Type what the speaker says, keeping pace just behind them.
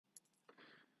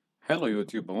Hello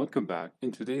YouTube and welcome back.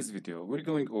 In today's video, we're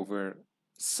going over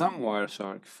some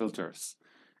Wireshark filters,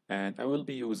 and I will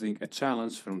be using a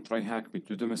challenge from TryHackMe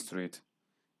to demonstrate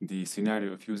the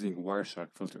scenario of using Wireshark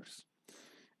filters.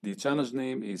 The challenge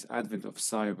name is Advent of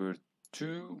Cyber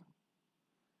 2,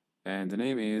 and the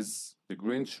name is The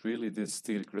Grinch Really Did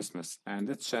Steal Christmas. And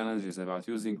this challenge is about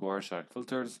using Wireshark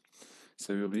filters,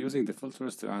 so we'll be using the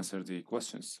filters to answer the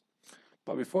questions.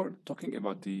 But before talking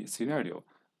about the scenario,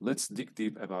 let's dig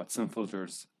deep about some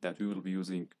filters that we will be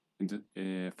using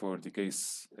for the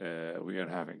case we are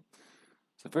having.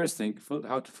 So first thing,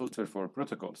 how to filter for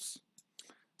protocols.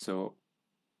 So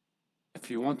if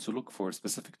you want to look for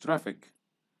specific traffic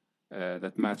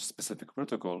that match specific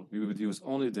protocol, we would use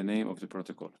only the name of the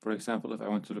protocol. For example, if I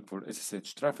want to look for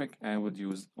SSH traffic, I would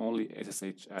use only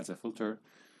SSH as a filter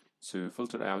to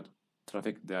filter out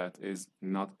traffic that is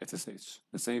not SSH.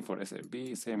 The same for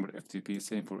SMB, same for FTP,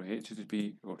 same for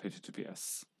HTTP or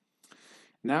HTTPS.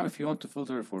 Now, if you want to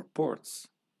filter for ports,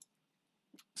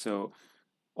 so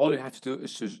all you have to do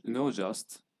is to know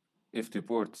just if the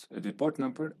port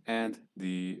number and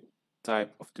the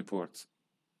type of the port,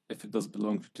 if it does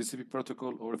belong to TCP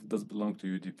protocol or if it does belong to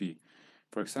UDP.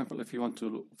 For example, if you want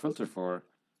to filter for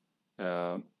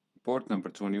port number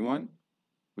 21,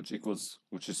 which is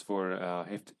for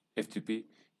FTP,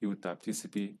 you would type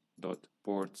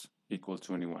TCP.port equals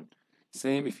 21.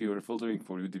 Same if you are filtering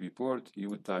for UDP port, you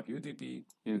would type UDP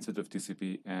instead of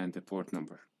TCP and the port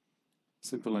number.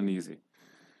 Simple and easy.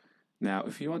 Now,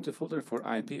 if you want to filter for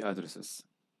IP addresses,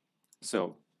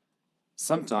 so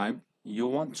sometime you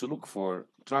want to look for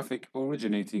traffic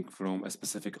originating from a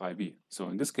specific IP. So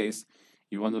in this case,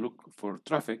 you want to look for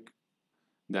traffic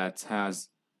that has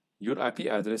your IP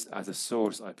address as a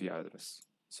source IP address.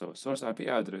 So source IP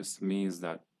address means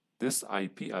that this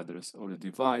IP address or the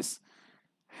device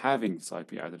having this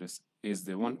IP address is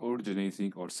the one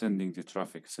originating or sending the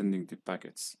traffic, sending the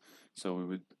packets. So we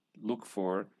would look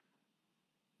for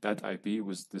that IP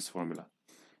with this formula.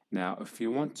 Now, if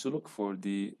you want to look for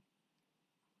the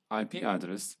IP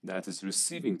address that is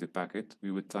receiving the packet,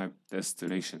 we would type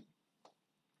destination.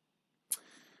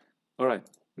 All right.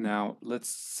 Now, let's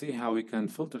see how we can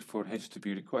filter for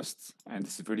HTTP requests. And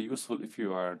this is very useful if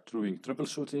you are doing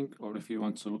troubleshooting or if you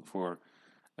want to look for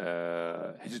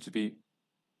HTTP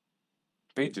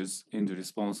pages in the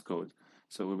response code.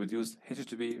 So we would use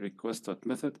HTTP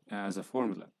request.method as a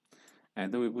formula.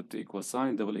 And then we put the equal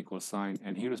sign, double equal sign,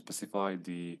 and here we specify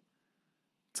the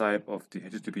type of the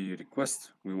HTTP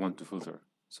request we want to filter.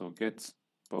 So get,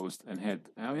 post, and head.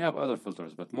 And we have other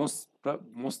filters, but most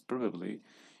probably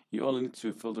you only need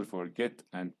to filter for get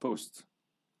and post.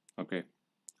 Okay.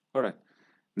 All right.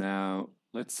 Now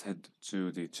let's head to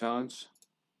the challenge.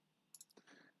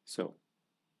 So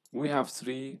we have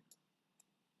 3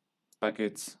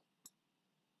 packet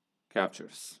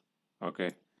captures.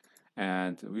 Okay.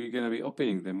 And we're going to be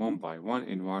opening them one by one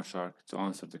in Wireshark to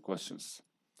answer the questions.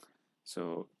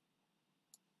 So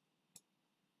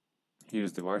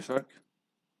here's the Wireshark.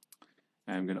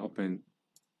 I'm going to open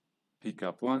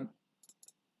pcap 1.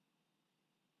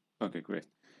 Okay, great.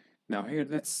 Now here,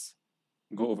 let's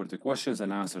go over the questions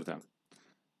and answer them.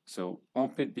 So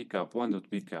open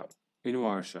pcap1.pcap in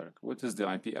Wireshark. What is the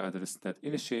IP address that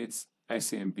initiates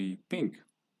icmp ping?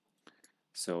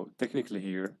 So technically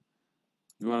here,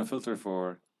 we want to filter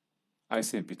for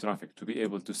icmp traffic to be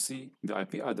able to see the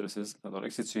IP addresses that are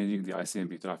exchanging the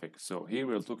icmp traffic. So here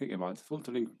we're talking about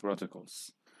filtering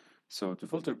protocols. So to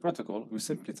filter protocol, we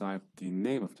simply type the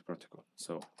name of the protocol.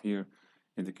 So here,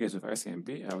 in the case of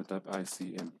icmp, I would type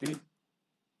icmp,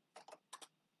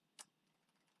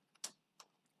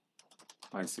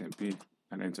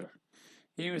 and enter.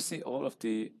 Here you see all of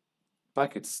the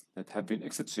packets that have been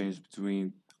exchanged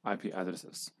between IP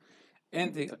addresses.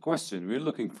 In the question, we're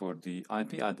looking for the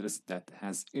IP address that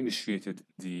has initiated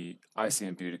the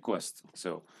icmp request.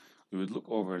 So we would look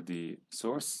over the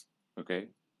source, okay,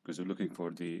 because we're looking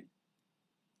for the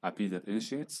IP that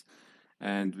initiates.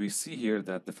 And we see here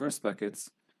that the first packet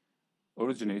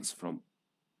originates from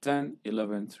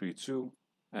 10.11.32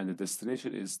 and the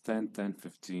destination is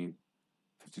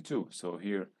 10.10.15.52. So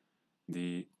here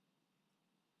the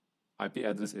IP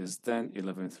address is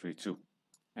 10.11.32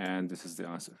 and this is the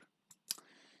answer.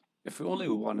 If we only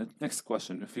wanted, next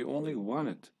question, if we only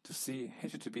wanted to see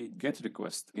HTTP GET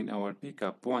request in our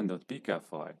pcap1.pcap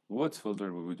file, what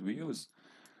filter would we use?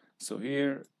 So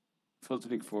here,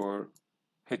 filtering for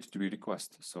HTTP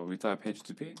request. So we type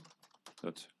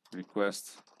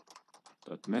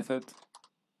http.request.method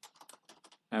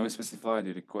and we specify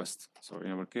the request. So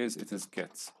in our case, it is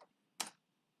GET.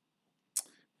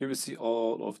 Here we see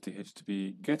all of the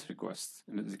HTTP GET requests.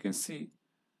 And as you can see,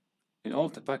 in all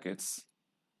the packets,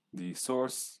 the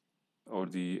source or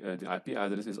the IP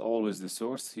address is always the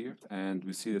source here, and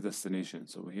we see the destination.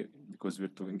 So here, because we're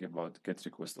talking about GET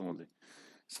request only.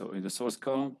 So in the source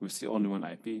column, we see only one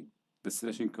IP.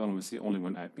 Destination column, we see only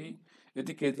one IP,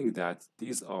 indicating that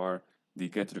these are the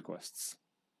GET requests.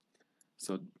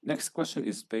 So next question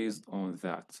is based on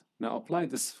that. Now apply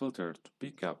this filter to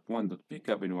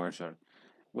pcap1.pcap in Wireshark.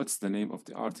 What's the name of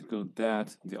the article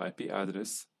that the IP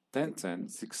address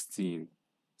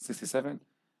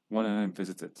 10.10.16.67.199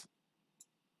 visited?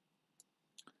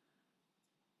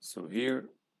 So here,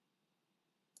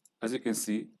 as you can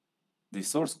see, the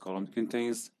source column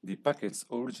contains the packets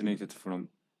originated from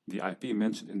the IP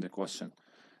mentioned in the question.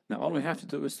 Now all we have to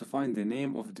do is to find the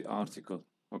name of the article,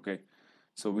 okay?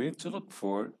 So we need to look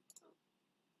for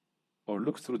or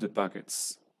look through the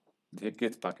packets, the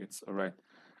GET packets, all right?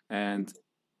 And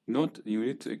note you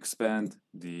need to expand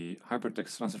the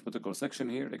hypertext transfer protocol section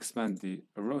here, expand the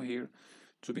row here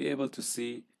to be able to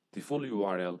see the full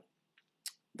URL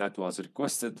that was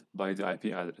requested by the IP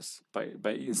address.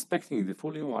 By inspecting the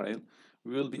full URL,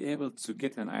 we will be able to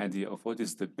get an idea of what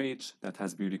is the page that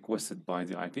has been requested by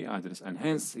the IP address, and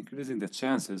hence increasing the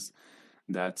chances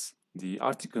that the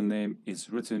article name is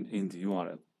written in the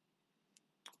URL.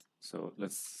 So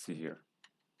let's see here.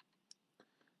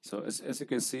 So as you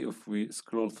can see, if we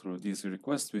scroll through these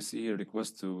requests, we see here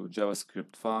request to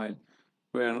JavaScript file.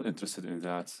 We're not interested in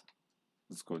that.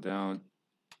 Let's go down.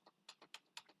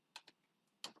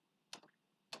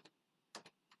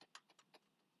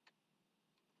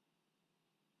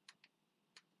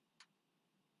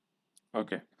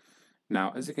 Okay,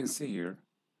 now as you can see here,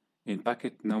 in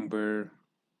packet number,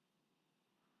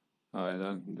 they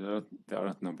are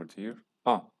not numbered here.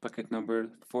 Packet number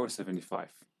 475.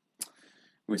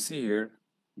 We see here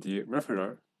the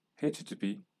referrer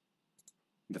HTTP.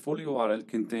 The full URL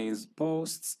contains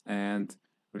posts and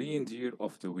reindeer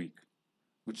of the week,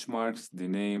 which marks the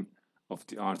name of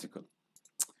the article.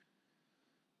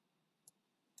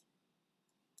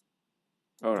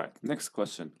 All right, next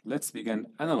question. Let's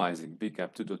begin analyzing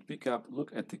pcap2.pcap.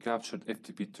 Look at the captured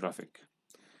FTP traffic.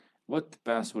 What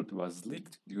password was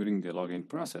leaked during the login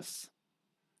process?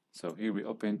 So here we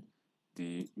open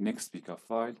the next pcap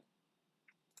file,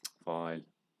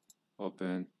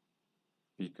 open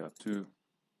pcap2.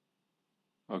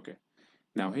 Okay,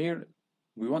 now here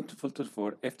we want to filter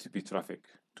for FTP traffic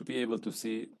to be able to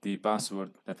see the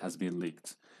password that has been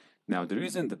leaked. Now, the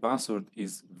reason the password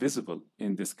is visible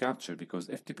in this capture because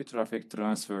FTP traffic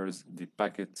transfers the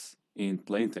packets in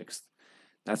plain text.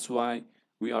 That's why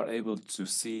we are able to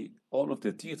see all of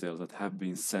the details that have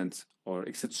been sent or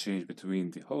exchanged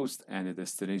between the host and the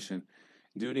destination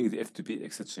during the FTP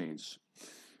exchange.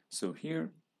 So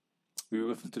here we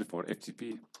will filter for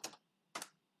FTP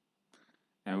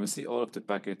and we see all of the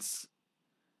packets.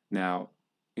 Now,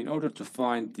 in order to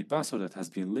find the password that has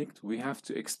been leaked, we have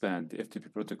to expand the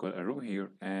FTP protocol arrow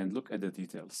here and look at the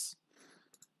details.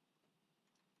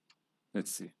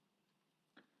 Let's see.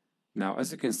 Now,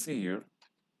 as you can see here,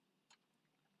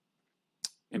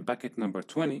 in packet number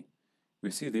 20,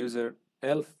 we see the user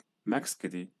elf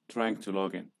maxkitty trying to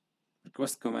log in.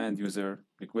 Request command user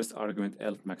request argument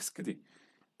elf maxkitty.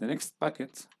 The next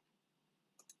packet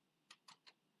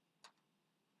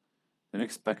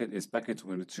is packet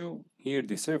 22. Here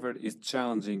the server is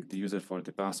challenging the user for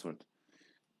the password.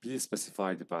 Please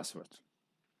specify the password.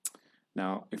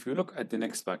 Now, if we look at the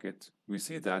next packet, we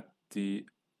see that the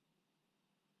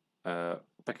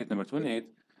packet number 28,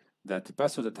 that the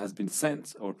password that has been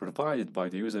sent or provided by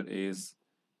the user is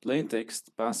plain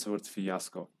text password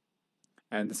fiasco.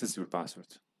 And this is your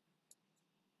password.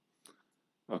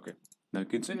 Okay. Now,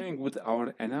 continuing with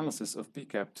our analysis of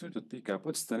pcap2.pcap,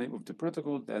 what's the name of the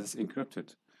protocol that is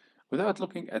encrypted? Without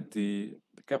looking at the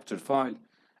capture file,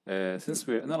 since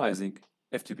we're analyzing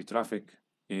FTP traffic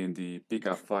in the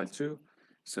pcap file too,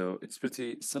 so it's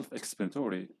pretty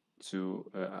self-explanatory to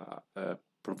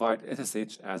provide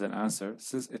SSH as an answer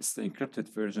since it's the encrypted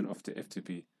version of the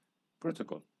FTP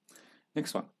protocol.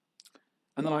 Next one.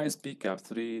 Analyze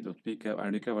pcap3.pcap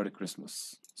and recover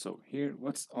Christmas. So here,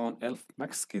 what's on elf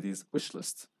maxkitty's wish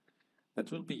list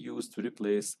that will be used to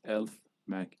replace elf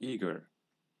maceager?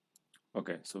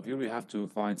 Okay, so here we have to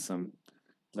find some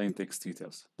plain text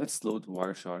details. Let's load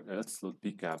Wireshark. Let's load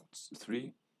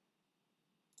pcap3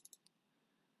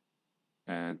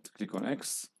 and click on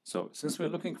X. So since we're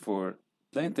looking for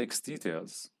plain text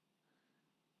details,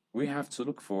 we have to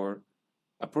look for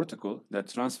a protocol that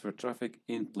transfers traffic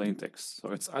in plain text. So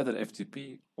it's either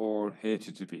FTP or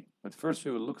HTTP. But first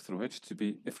we will look through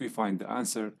HTTP. If we find the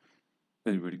answer,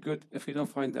 then we're good. If we don't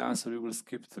find the answer, we will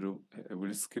skip to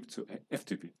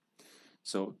FTP.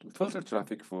 So to filter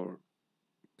traffic to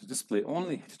display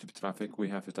only HTTP traffic, we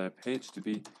have to type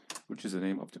HTTP, which is the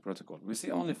name of the protocol. We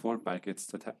see only 4 packets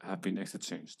that have been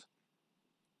exchanged.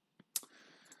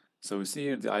 So we see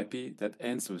here the IP that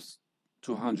ends with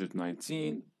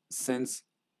 219 sends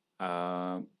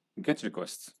GET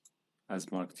request,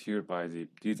 as marked here by the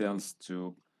details,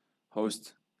 to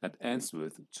host that ends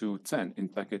with 210 in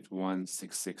packet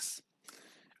 166.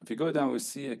 If you go down, we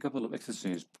see a couple of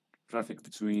exchange traffic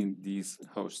between these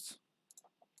hosts.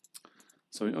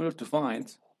 So in order to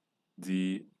find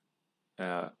the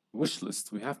wish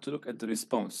list, we have to look at the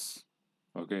response.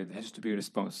 Okay, the HTTP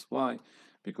response. Why?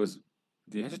 Because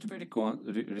the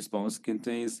HTTP response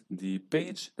contains the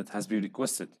page that has been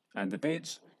requested, and the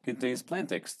page contains plain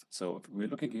text. So if we're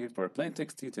looking here for plain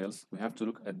text details, we have to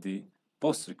look at the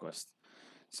post request.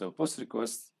 So post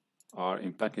requests are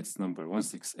in packets number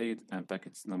 168 and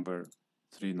packets number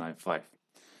 395.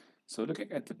 So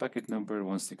looking at the packet number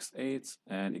 168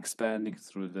 and expanding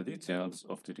through the details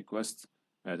of the request,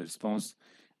 the response,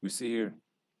 we see here,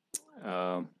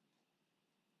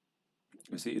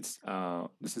 we see it's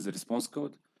this is the response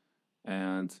code,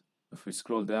 and if we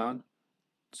scroll down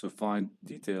to find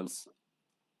details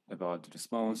about the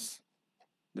response,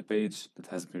 the page that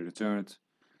has been returned.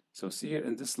 So see here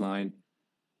in this line,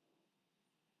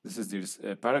 this is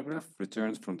the paragraph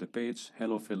returned from the page.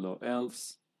 Hello fellow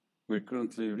elves, we're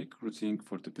currently recruiting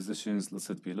for the positions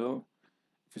listed below.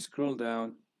 If you scroll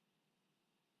down,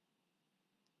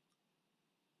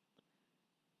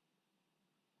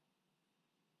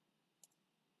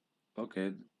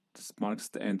 okay, this marks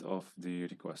the end of the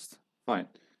request. Fine.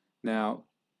 Now,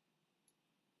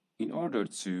 in order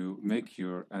to make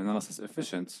your analysis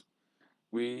efficient,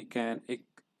 we can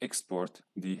export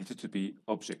the HTTP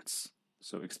objects.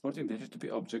 So exporting the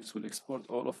HTTP objects will export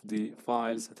all of the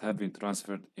files that have been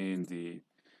transferred in the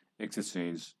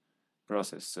exchange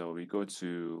process. So we go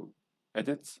to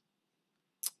Edit,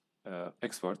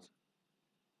 Export.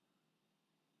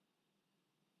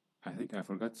 I think I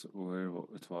forgot where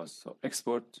it was. So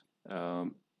Export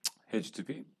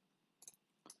HTTP.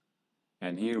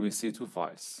 And here we see 2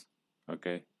 files.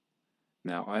 Okay.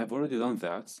 Now I have already done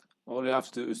that. All you have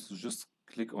to do is to just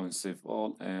click on Save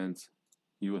All and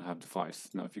you will have the files.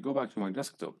 Now if you go back to my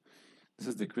desktop, this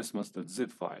is the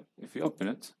Christmas.zip file. If you open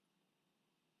it,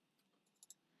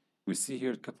 we see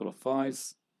here a couple of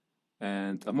files,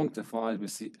 and among the files we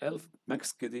see Elf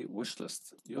Max Kitty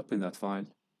wishlist. You open that file,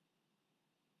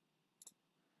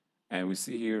 and we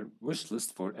see here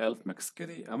wishlist for Elf Max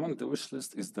Kitty. Among the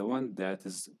wishlist is the one that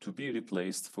is to be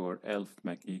replaced for Elf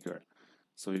McEager.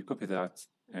 So you copy that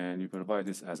and you provide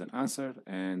this as an answer,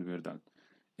 and we're done.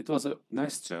 It was a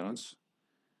nice challenge.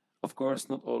 Of course,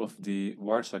 not all of the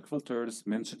Wireshark filters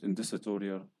mentioned in this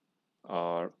tutorial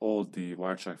are all the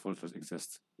Wireshark filters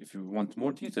exist. If you want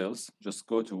more details, just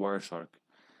go to Wireshark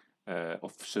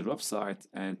official website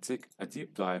and take a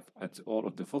deep dive at all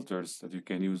of the filters that you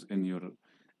can use in your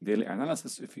daily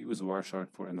analysis if you use Wireshark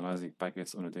for analyzing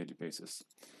packets on a daily basis.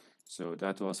 So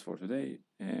that was for today,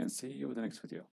 and see you in the next video.